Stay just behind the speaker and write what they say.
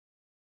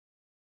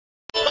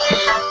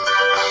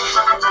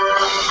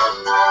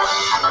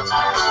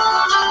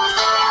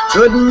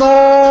Good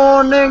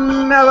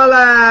morning, Neverland!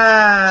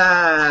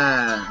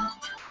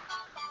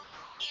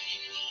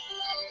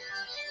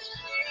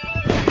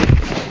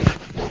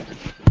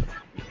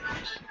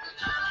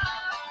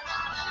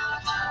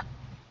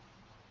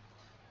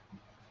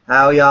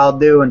 How y'all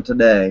doing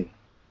today?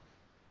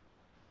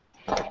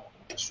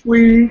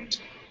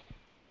 Sweet.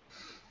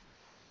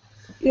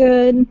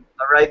 Good.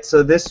 Alright,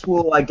 so this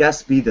will, I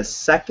guess, be the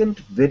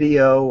second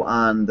video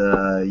on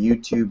the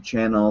YouTube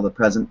channel, The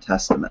Present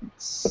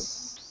Testaments.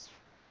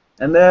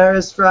 And there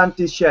is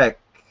František,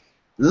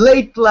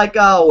 late like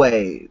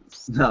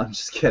always. No, I'm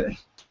just kidding.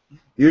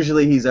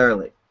 Usually he's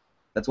early.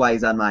 That's why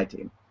he's on my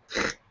team.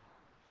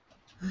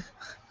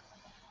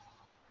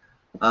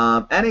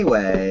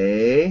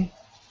 Anyway,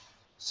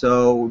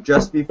 so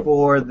just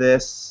before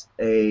this,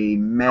 a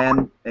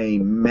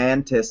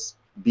Mantis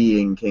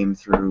being came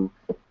through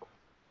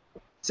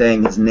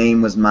saying his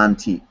name was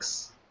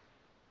Mantix.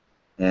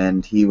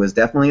 And he was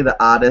definitely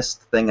the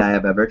oddest thing I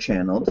have ever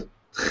channeled.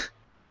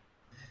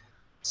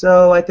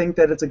 So I think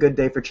that it's a good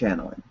day for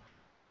channeling.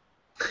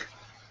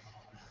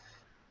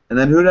 And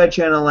then who did I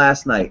channel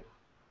last night?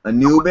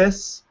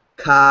 Anubis,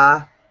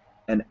 Ka,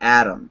 and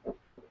Adam.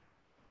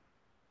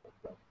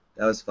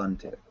 That was fun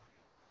too.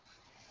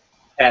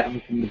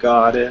 Adam from the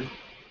garden.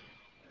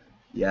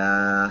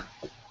 Yeah.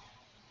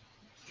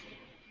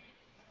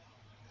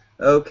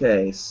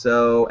 Okay,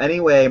 so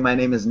anyway, my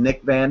name is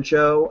Nick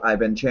Vancho. I've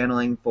been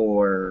channeling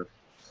for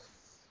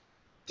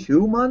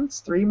 2 months,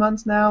 3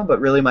 months now,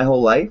 but really my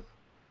whole life.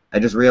 I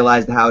just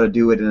realized how to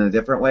do it in a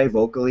different way,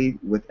 vocally,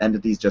 with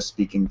entities just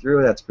speaking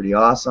through. That's pretty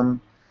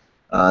awesome.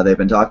 They've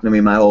been talking to me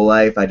my whole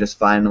life. I just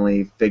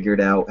finally figured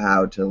out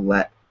how to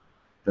let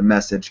the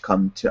message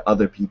come to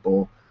other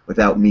people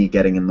without me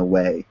getting in the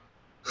way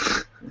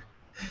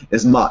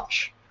as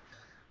much.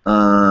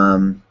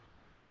 Yeah,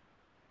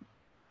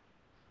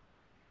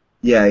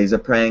 he's a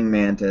praying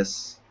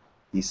mantis,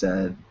 he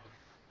said.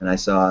 And I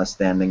saw a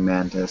standing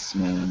mantis,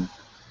 man.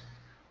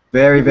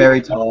 Very,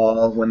 very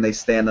tall when they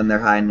stand on their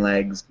hind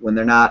legs, when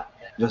they're not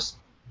just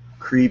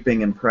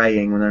creeping and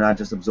praying, when they're not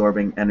just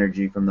absorbing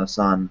energy from the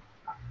sun.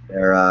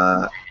 They're,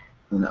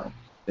 you know,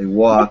 they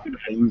walk.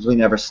 They usually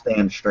never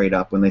stand straight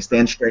up. When they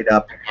stand straight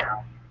up,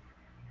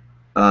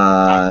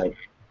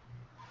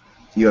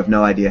 you have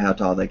no idea how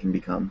tall they can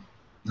become.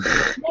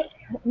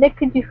 Nick,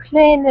 could you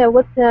explain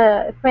what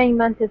a praying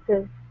mantis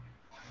is?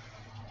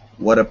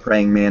 What a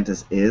praying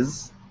mantis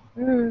is?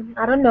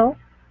 I don't know.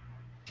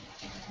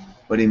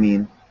 What do you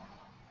mean?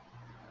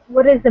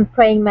 What is a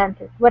praying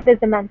mantis? What is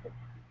a mantis?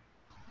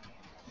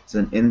 It's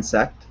an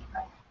insect.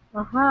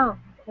 Aha,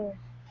 okay.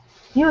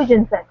 Huge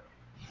insect.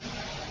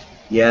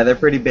 Yeah, they're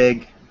pretty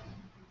big.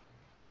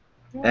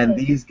 Okay. And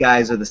these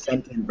guys are the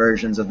sentient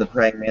versions of the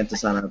praying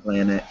mantis on our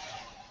planet.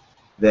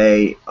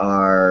 They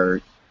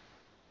are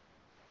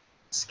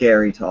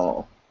scary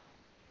tall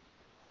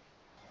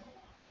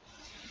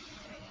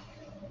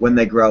when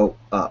they grow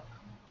up.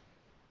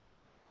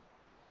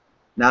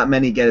 Not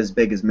many get as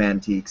big as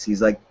Mantix.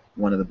 He's like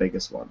one of the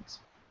biggest ones.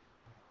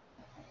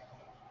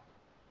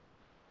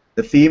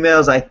 The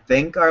females, I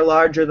think, are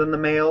larger than the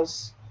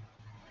males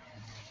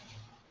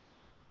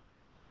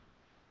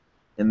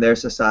in their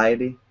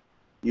society,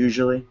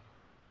 usually.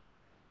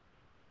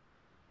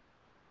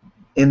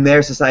 In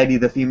their society,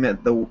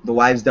 the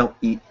wives don't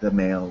eat the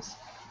males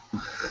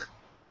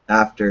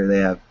after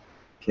they have a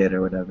kid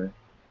or whatever.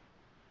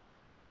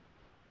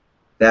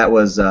 That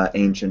was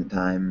ancient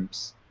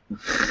times.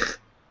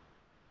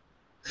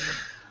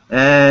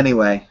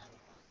 Anyway,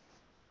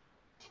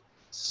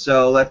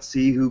 so let's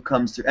see who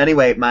comes through.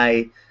 Anyway,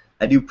 I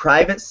do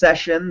private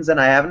sessions, and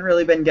I haven't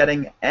really been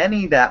getting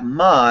any that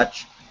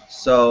much.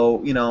 So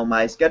you know,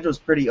 my schedule's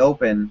pretty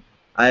open.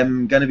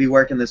 I'm gonna be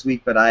working this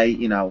week, but I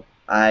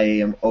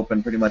am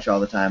open pretty much all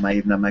the time. I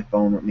even have my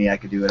phone with me. I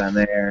could do it on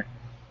there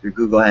through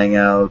Google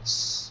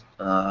Hangouts,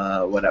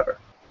 whatever.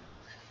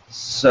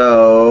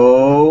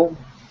 So,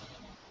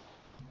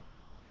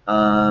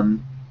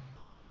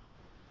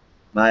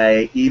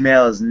 my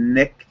email is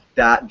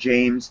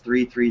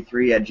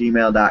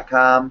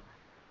nick.james333@gmail.com.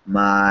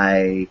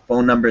 My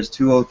phone number is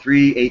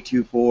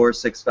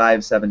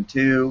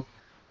 203-824-6572.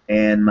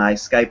 And my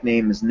Skype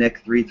name is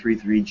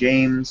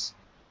Nick333James.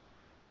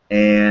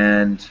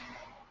 And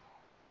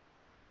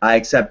I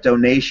accept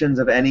donations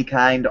of any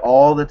kind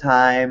all the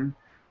time.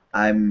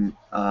 I'm,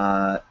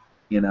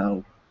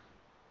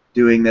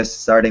 doing this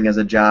starting as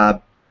a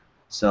job.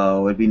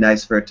 So it'd be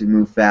nice for it to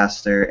move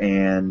faster,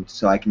 and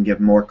so I can give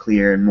more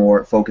clear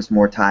and focus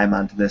more time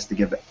onto this to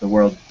give the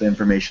world the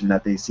information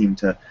that they seem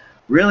to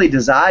really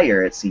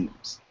desire, it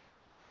seems,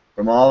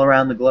 from all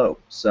around the globe.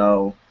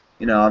 So,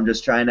 I'm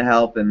just trying to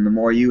help, and the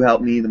more you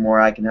help me, the more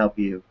I can help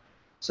you.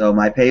 So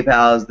my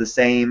PayPal is the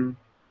same,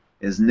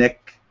 is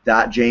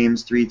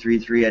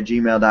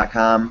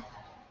nick.james333@gmail.com.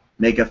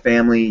 Make a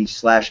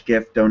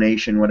family/gift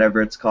donation,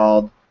 whatever it's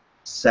called,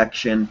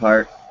 section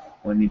part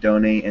when you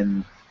donate,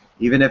 and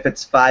even if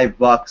it's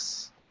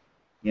 $5,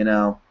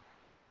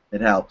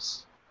 it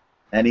helps.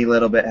 Any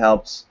little bit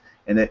helps,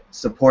 and it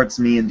supports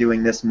me in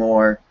doing this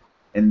more.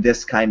 in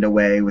this kind of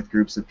way with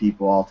groups of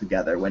people all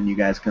together when you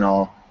guys can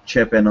all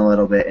chip in a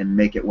little bit and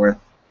make it worth,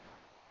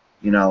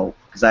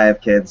 because I have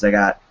kids,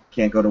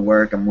 can't go to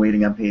work, I'm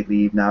waiting on paid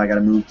leave, now I got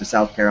to move to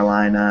South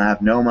Carolina, I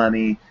have no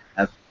money,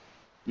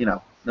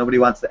 nobody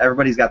wants to,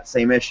 everybody's got the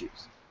same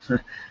issues.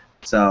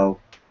 So,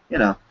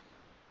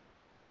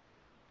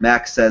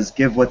 Max says,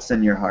 give what's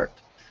in your heart.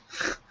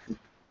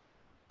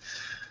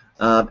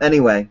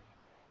 Anyway,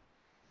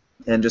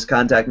 and just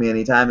contact me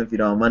anytime if you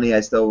don't have money.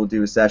 I still will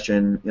do a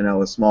session,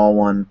 a small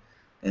one,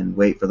 and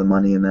wait for the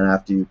money, and then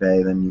after you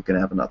pay, then you can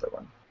have another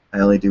one. I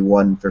only do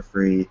one for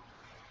free.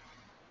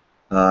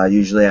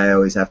 Usually I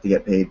always have to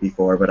get paid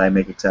before, but I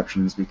make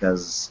exceptions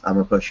because I'm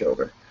a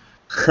pushover.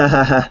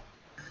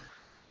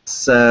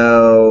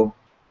 So,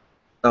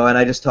 and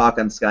I just talk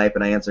on Skype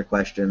and I answer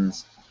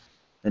questions.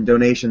 And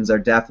donations are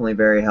definitely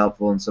very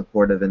helpful and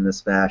supportive in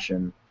this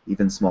fashion,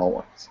 even small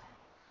ones.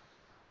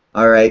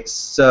 Alright,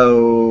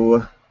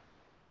 so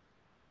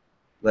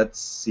let's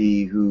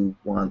see who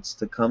wants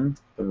to come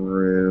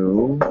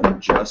through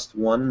in just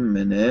 1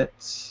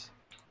 minute.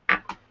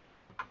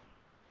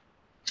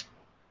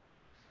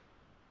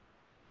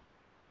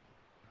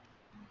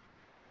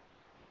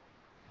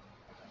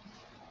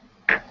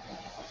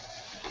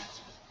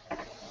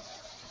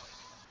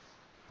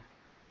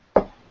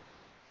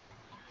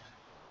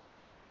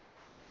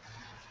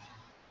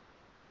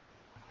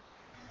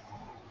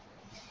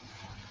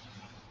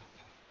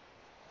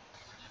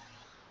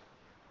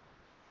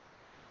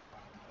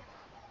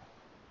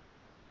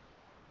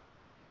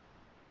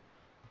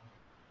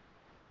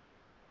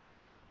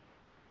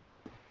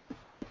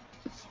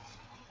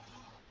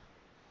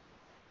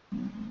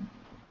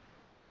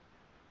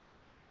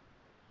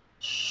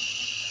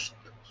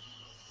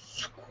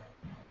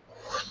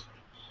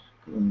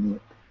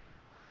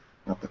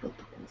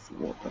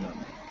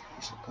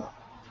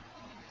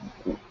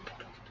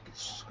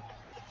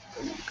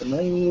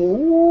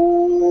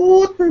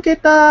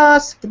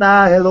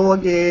 Hello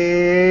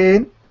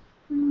again.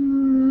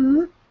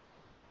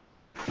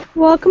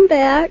 Welcome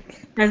back.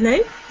 Hello?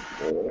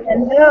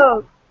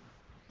 Hello.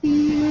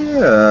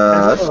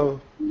 Yes. Hello.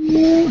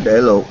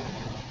 Hello.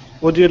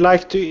 Would you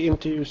like to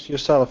introduce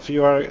yourself?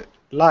 You are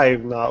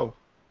live now.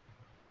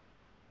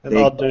 And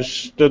They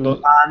others do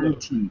not.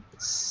 Mantix.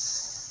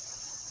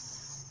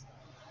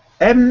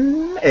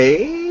 Mantix.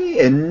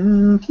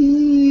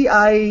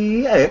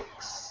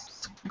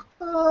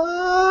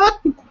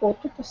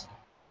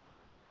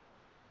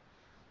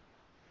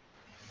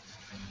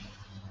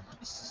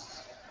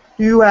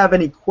 Do you have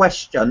any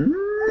questions?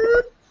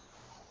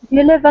 Do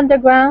you live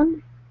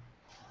underground?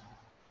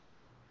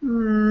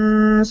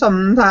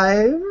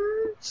 Sometimes.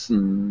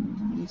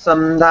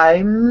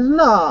 Sometimes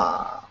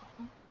not.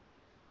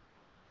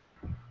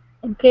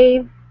 In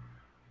cave?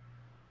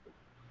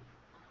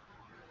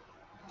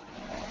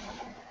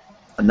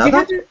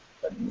 Another?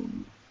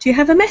 Do you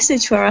have a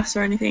message for us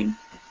or anything?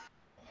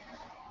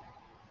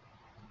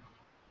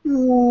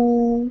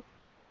 You.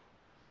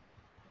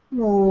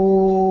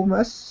 No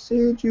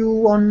message. You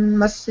want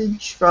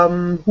message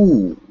from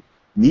who?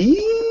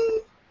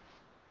 Me?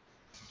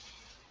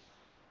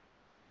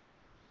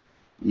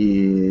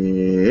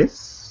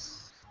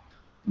 Yes.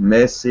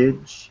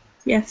 Message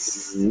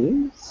Yes.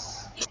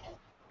 is.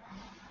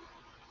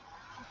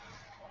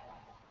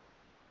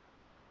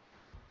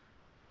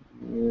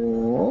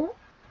 Oh.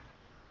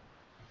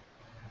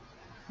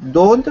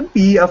 Don't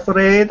be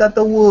afraid of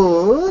the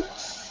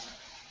woods.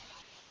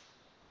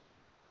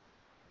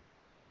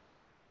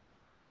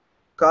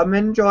 Come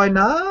and join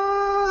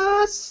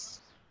us.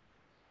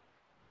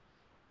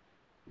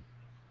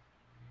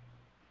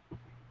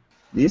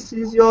 This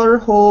is your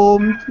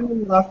home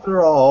too,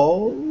 after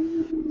all.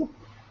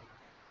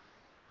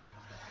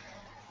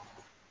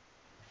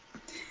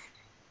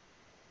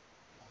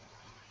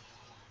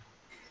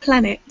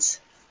 Planet.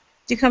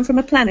 Do you come from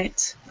a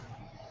planet?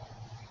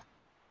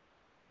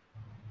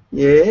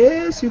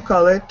 Yes, you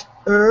call it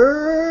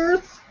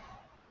Earth.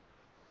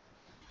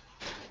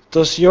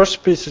 Does your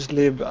species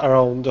live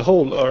around the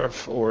whole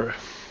Earth, or?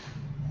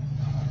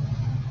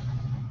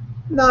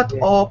 Not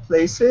all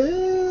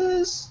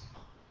places.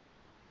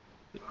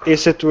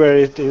 Is it where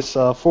it is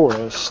a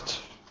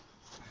forest?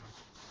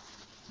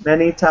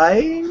 Many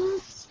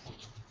times.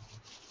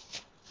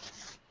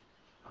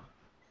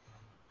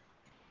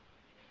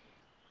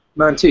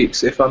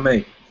 Mantix, if I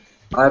may,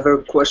 I have a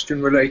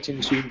question relating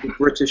to the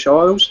British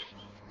Isles.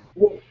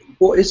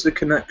 What is the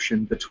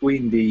connection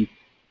between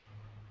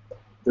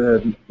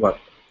well,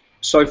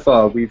 so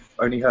far we've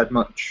only heard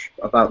much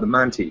about the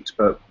Mantix,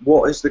 but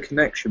what is the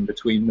connection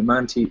between the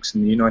Mantix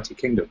and the United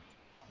Kingdom?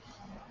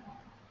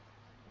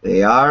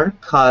 They are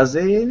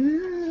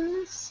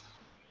cousins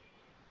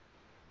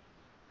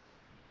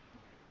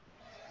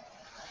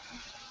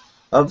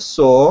of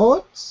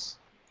sorts.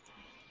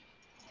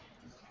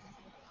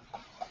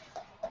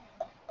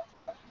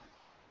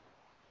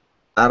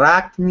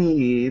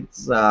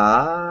 Arachnids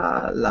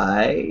are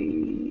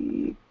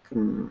like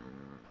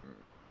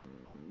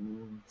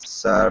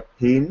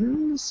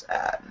serpents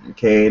and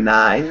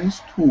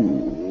canines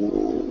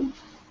too.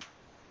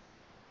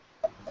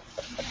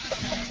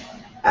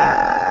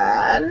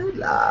 And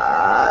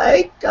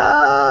like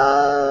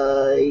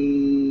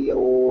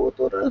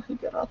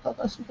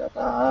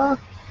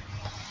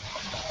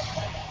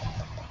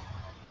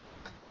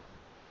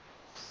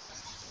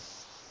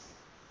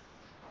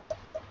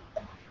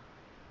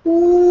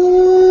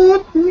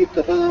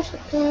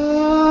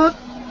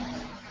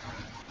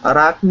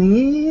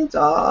arachnids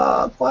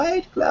are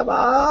quite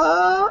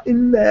clever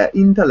in their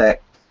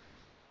intellect.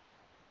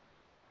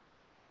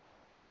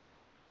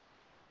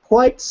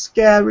 Quite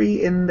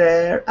scary in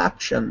their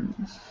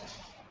actions.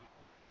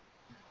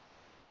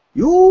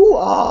 You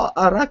are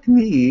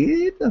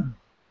arachnid.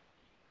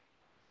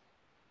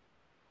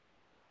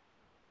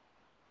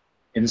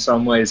 In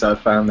some ways,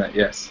 I've found that,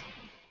 yes.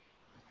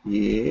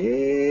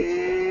 Yes.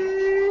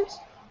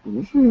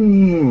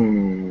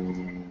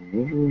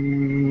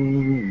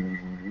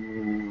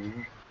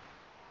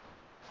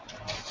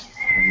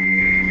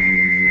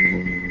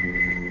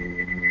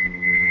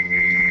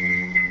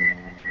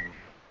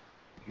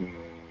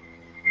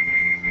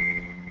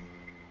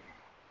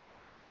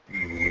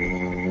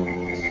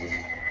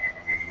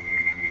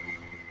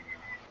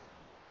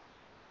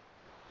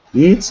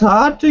 It's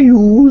hard to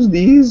use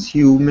these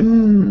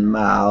human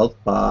mouth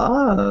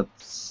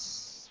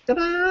parts.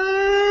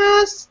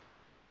 Ta-da!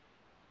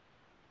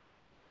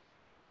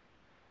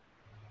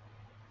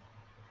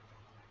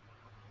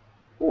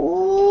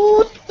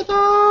 Oh,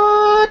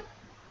 ta-da!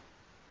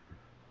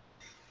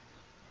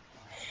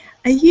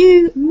 Are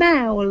you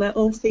male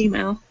or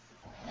female?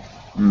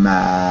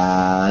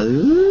 Mal.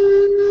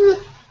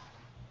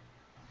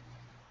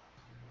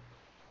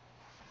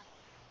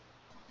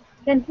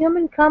 Can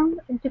human come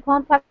into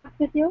contact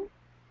with you?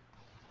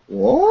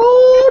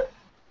 What?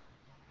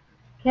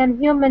 Can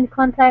human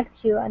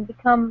contact you and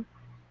become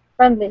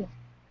friendly?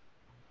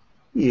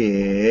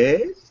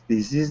 Yes,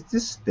 this is the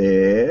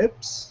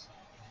steps.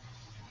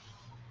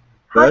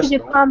 How did First, you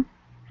come?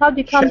 How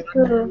did you come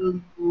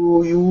to?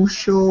 you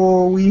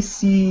show, we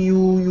see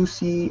you, you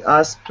see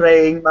us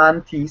praying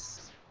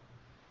mantis.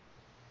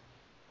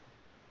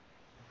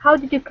 How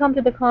did you come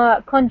to the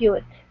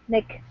conduit,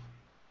 Nick?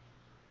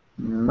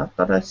 It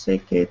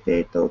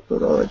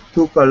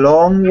took a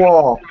long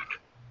walk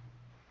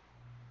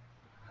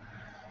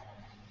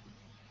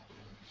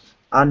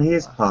on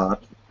his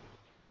part.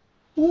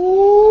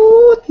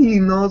 Ooh, he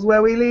knows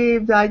where we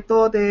live. I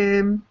told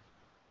him.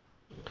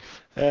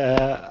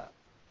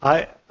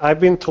 I've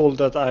been told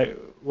that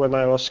when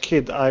I was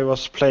kid I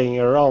was playing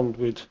around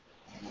with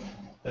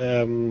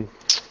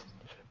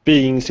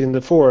beings in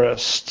the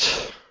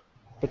forest,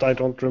 but I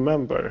don't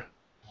remember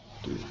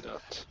doing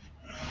that.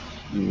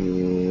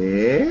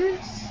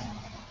 Yes.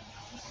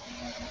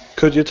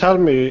 Could you tell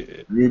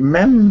me?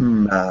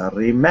 Remember,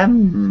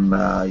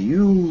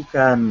 you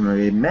can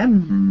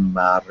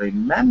remember,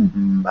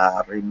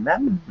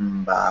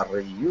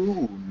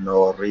 you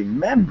know,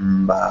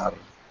 remember.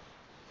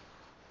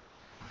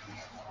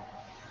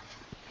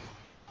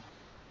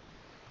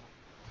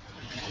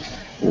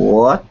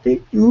 What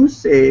did you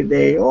say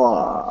they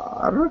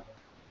are?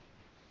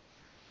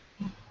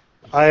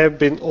 I have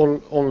been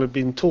only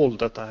been told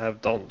that I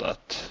have done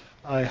that.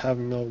 I have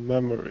no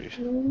memory.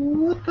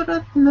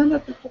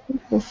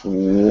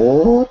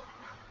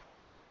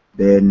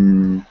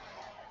 Then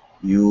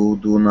you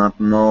do not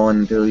know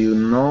until you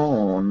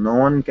know. No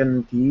one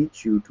can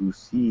teach you to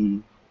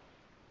see.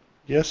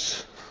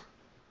 Yes.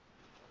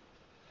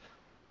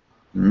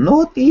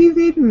 Not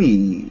even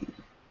me.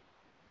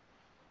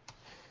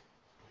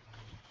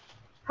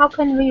 How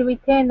can we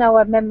retain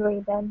our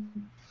memory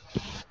then?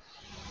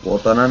 You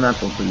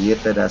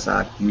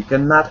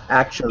cannot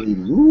actually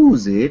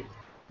lose it.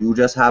 You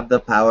just have the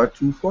power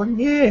to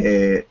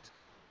forget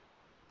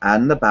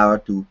and the power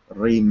to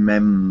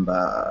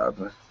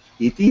remember.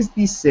 It is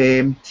the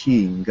same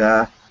thing.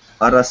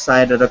 Other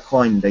side of the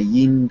coin, the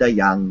yin, the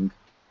yang.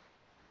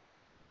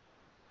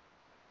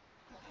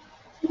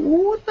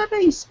 What are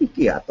they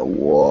speaking at?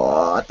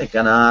 What? They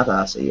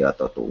cannot say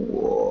at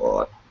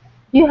what?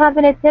 Do you have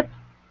any tips?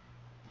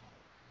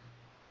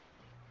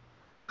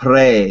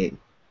 Pray,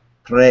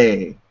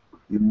 pray.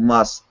 You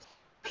must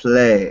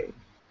play,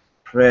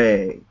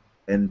 pray,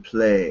 and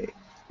play.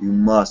 You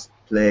must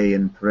play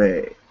and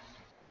pray.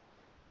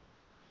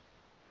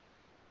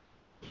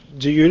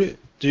 Do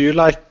you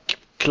like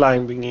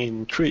climbing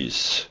in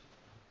trees?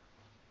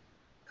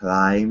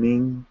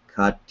 Climbing,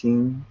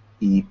 cutting,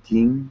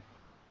 eating.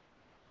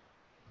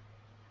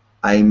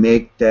 I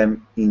make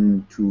them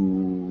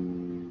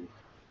into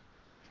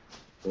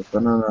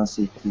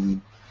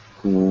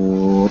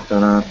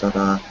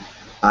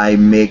I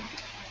make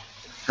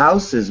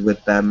houses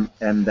with them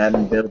and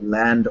then build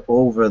land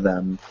over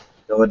them.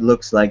 So it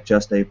looks like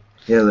just a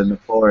hill in the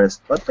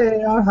forest, but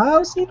they are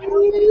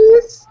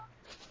houses.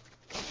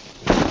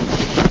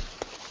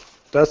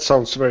 That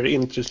sounds very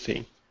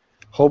interesting.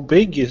 How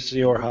big is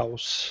your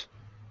house?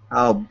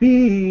 How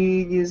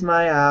big is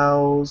my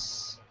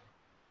house?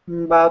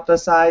 About the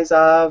size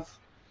of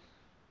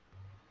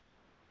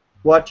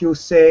what you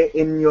say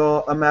in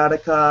your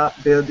America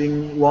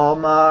building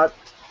Walmart.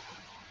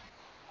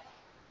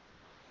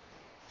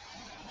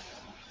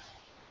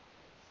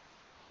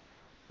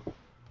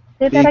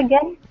 Say that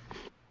again.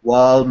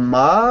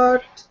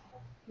 Walmart.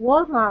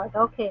 Walmart.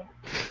 Okay.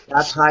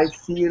 That high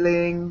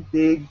ceiling,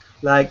 big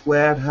like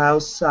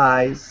warehouse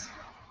size.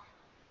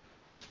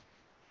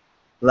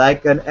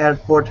 Like an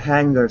airport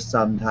hangar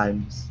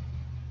sometimes.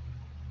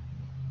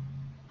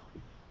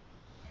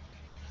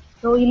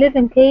 So you live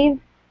in caves?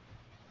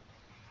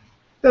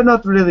 They're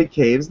not really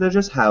caves, they're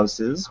just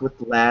houses with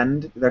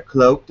land. They're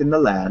cloaked in the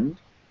land.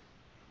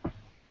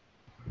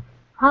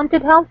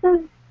 Haunted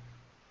houses?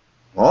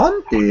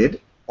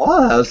 Haunted?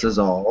 All houses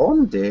are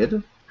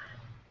haunted.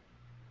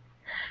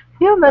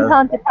 Human The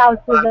haunted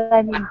houses,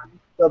 I mean.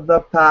 of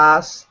the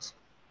past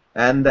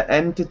and the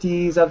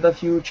entities of the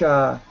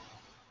future.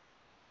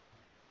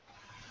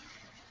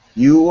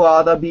 You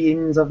are the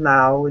beings of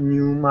now, and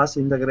you must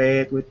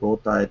integrate with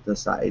both the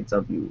sides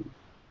of you.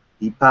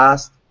 The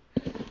past,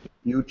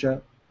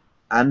 future,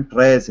 and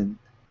present.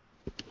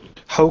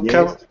 How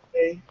come?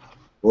 Yesterday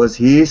was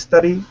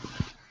history.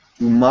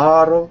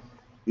 Tomorrow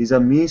is a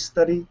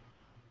mystery.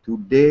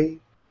 Today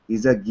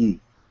is a gift.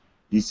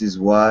 This is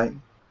why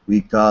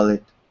we call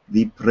it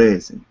the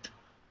present.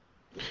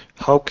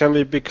 How can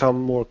we become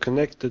more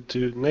connected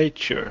to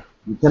nature?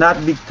 You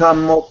cannot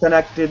become more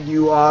connected.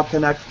 You are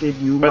connected.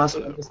 You But- must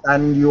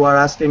understand you are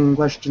asking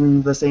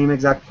questions, the same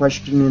exact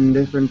question in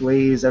different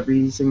ways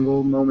every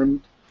single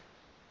moment.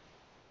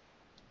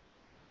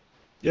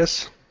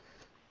 Yes.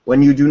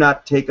 When you do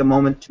not take a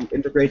moment to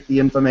integrate the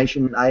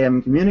information I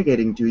am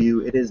communicating to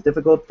you, it is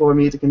difficult for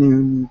me to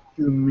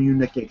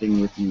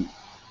communicating with you.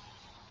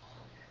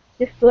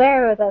 Just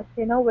swear with us,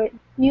 you know, it's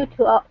new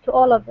to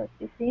all of us,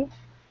 you see.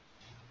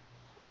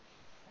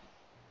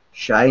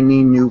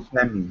 Shiny new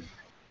penny.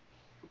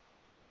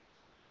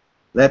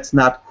 Let's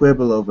not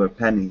quibble over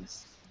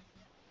pennies.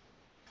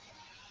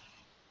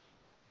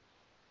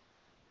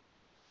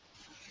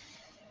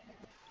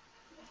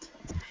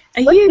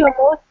 Are What's you your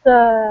most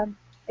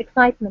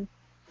excitement?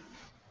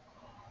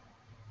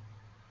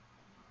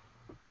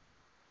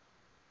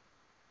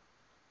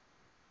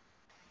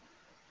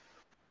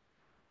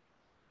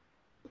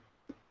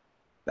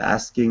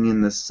 Basking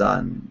in the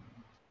sun.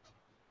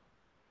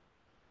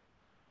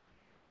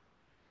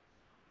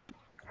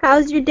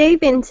 How's your day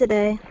been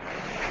today?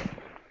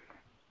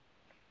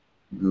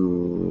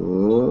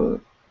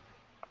 Good.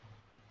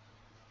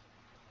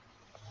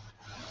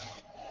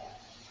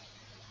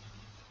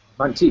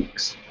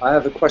 Mantix, I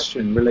have a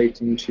question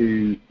relating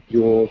to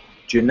your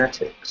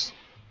genetics.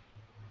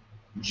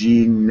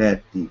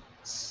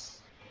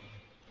 Genetics.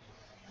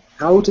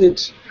 How did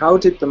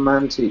the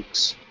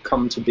Mantix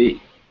come to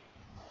be?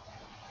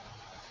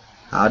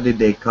 How did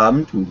they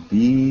come to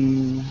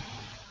be?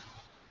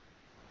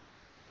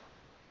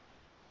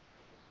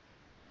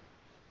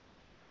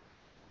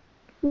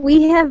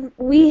 We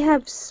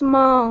have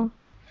small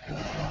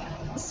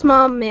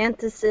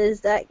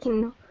mantises that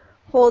can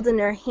hold in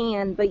our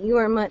hand, but you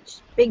are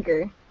much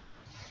bigger.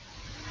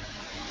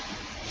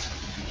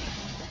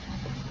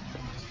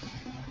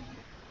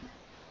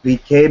 We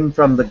came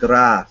from the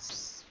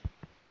grass.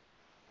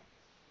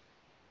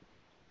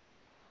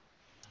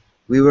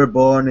 We were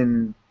born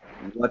in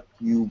what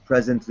you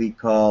presently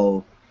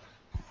call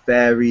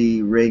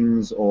fairy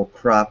rings or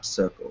crop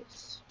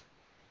circles.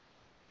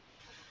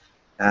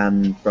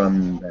 And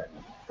from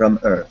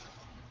Earth.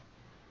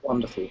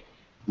 Wonderful.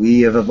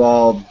 We have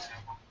evolved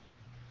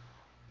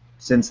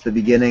since the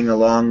beginning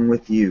along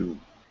with you.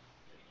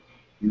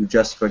 You've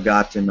just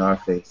forgotten our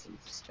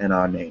faces and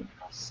our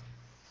names.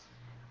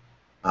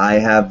 I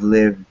have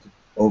lived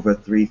over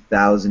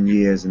 3,000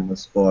 years in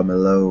this form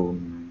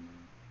alone.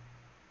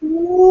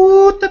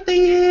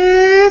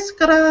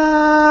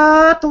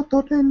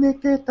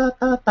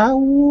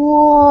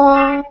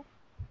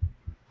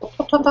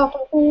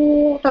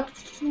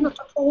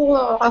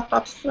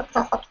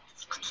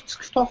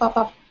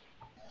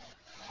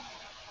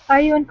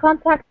 Are you in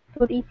contact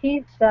with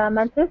ETs,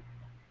 Mantis?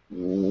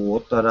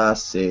 What did I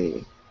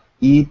say?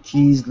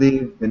 ETs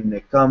live and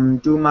they come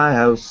to my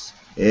house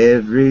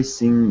every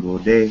single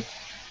day.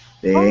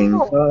 They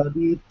ain't Oh. called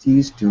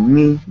ETs to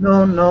me,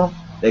 no, no.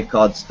 They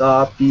called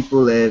star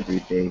people every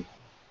day.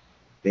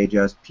 They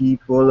just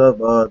people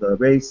of other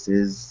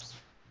races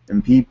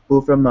and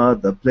people from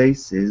other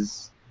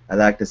places. I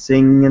like to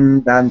sing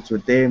and dance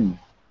with them.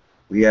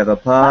 We have a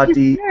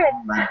party spirit.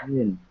 in my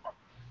den.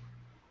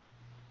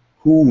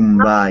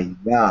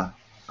 Kumbaya,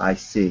 I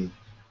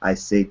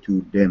say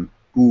to them,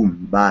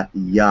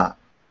 Kumbaya.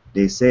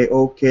 They say,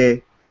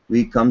 okay,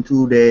 we come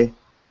today.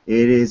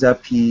 It is a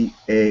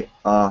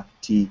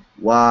Party.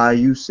 Why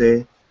you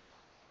say?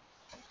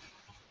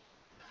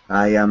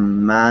 I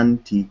am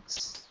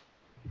Mantix.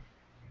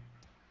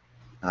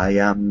 I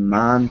am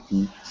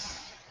Mantix.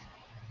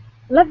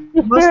 Love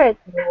your spirit.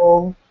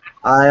 Oh,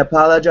 I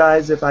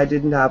apologize if I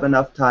didn't have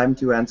enough time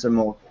to answer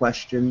more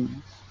questions.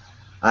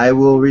 I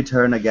will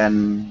return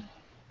again,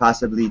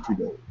 possibly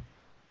today.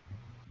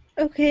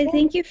 Okay,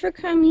 thank you for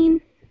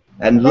coming.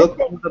 And look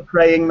to the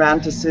praying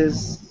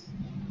mantises.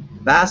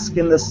 Bask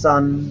in the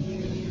sun.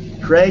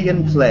 Pray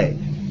and play.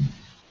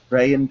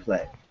 Pray and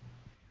play.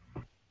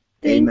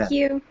 Thank Amen.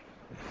 you.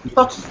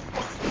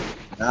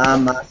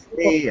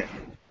 Namaste.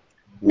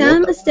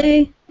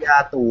 Namaste.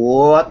 Ya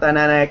tuota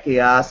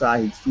nanekya sa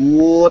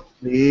hisut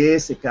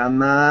please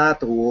kana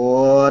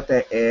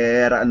tuota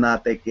era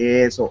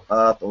nateke so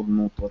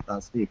atonu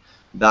totasti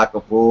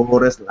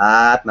dakapures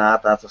lat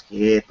natas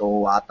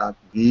keto atat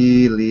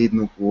gilid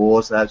no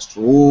cosa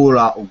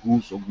sula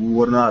ogus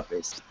ogurna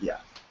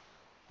pestia.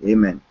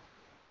 Amen.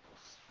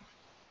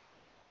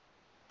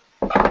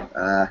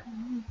 That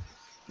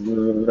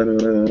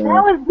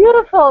was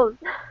beautiful.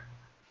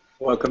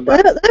 Welcome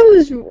back.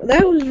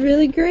 That was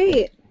really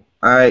great.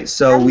 All right,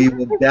 so we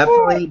will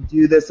definitely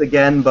do this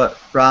again, but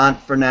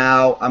for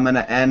now, I'm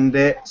gonna end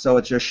it so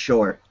it's just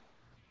short.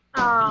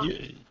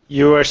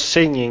 You were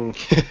singing.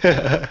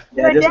 Yeah,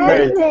 We're just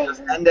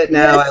dancing. end it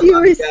now. Yes, I you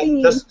love were you guys.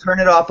 singing. Just turn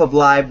it off of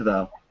live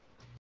though.